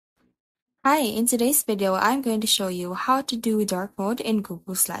Hi, in today's video, I'm going to show you how to do dark mode in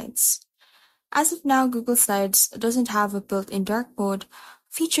Google Slides. As of now, Google Slides doesn't have a built-in dark mode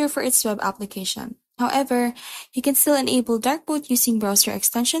feature for its web application. However, you can still enable dark mode using browser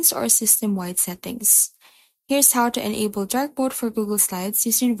extensions or system-wide settings. Here's how to enable dark mode for Google Slides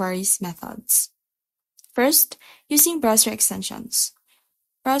using various methods. First, using browser extensions.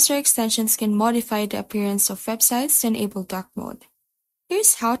 Browser extensions can modify the appearance of websites to enable dark mode.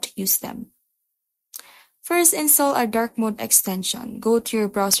 Here's how to use them. First, install a dark mode extension. Go to your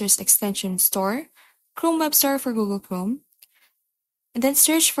browser's extension store, Chrome Web Store for Google Chrome, and then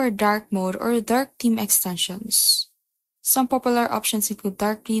search for dark mode or dark theme extensions. Some popular options include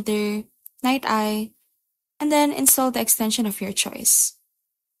Dark Reader, Night Eye, and then install the extension of your choice.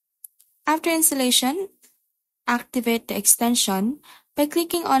 After installation, activate the extension by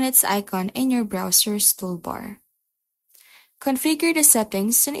clicking on its icon in your browser's toolbar. Configure the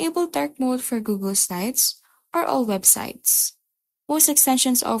settings to enable dark mode for Google Slides or all websites. Most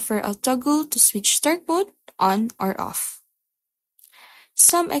extensions offer a toggle to switch dark mode on or off.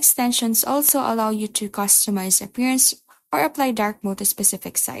 Some extensions also allow you to customize appearance or apply dark mode to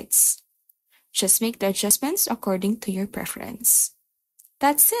specific sites. Just make the adjustments according to your preference.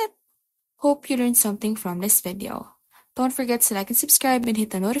 That's it! Hope you learned something from this video. Don't forget to like and subscribe and hit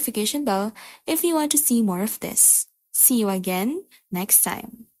the notification bell if you want to see more of this. See you again next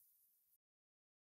time.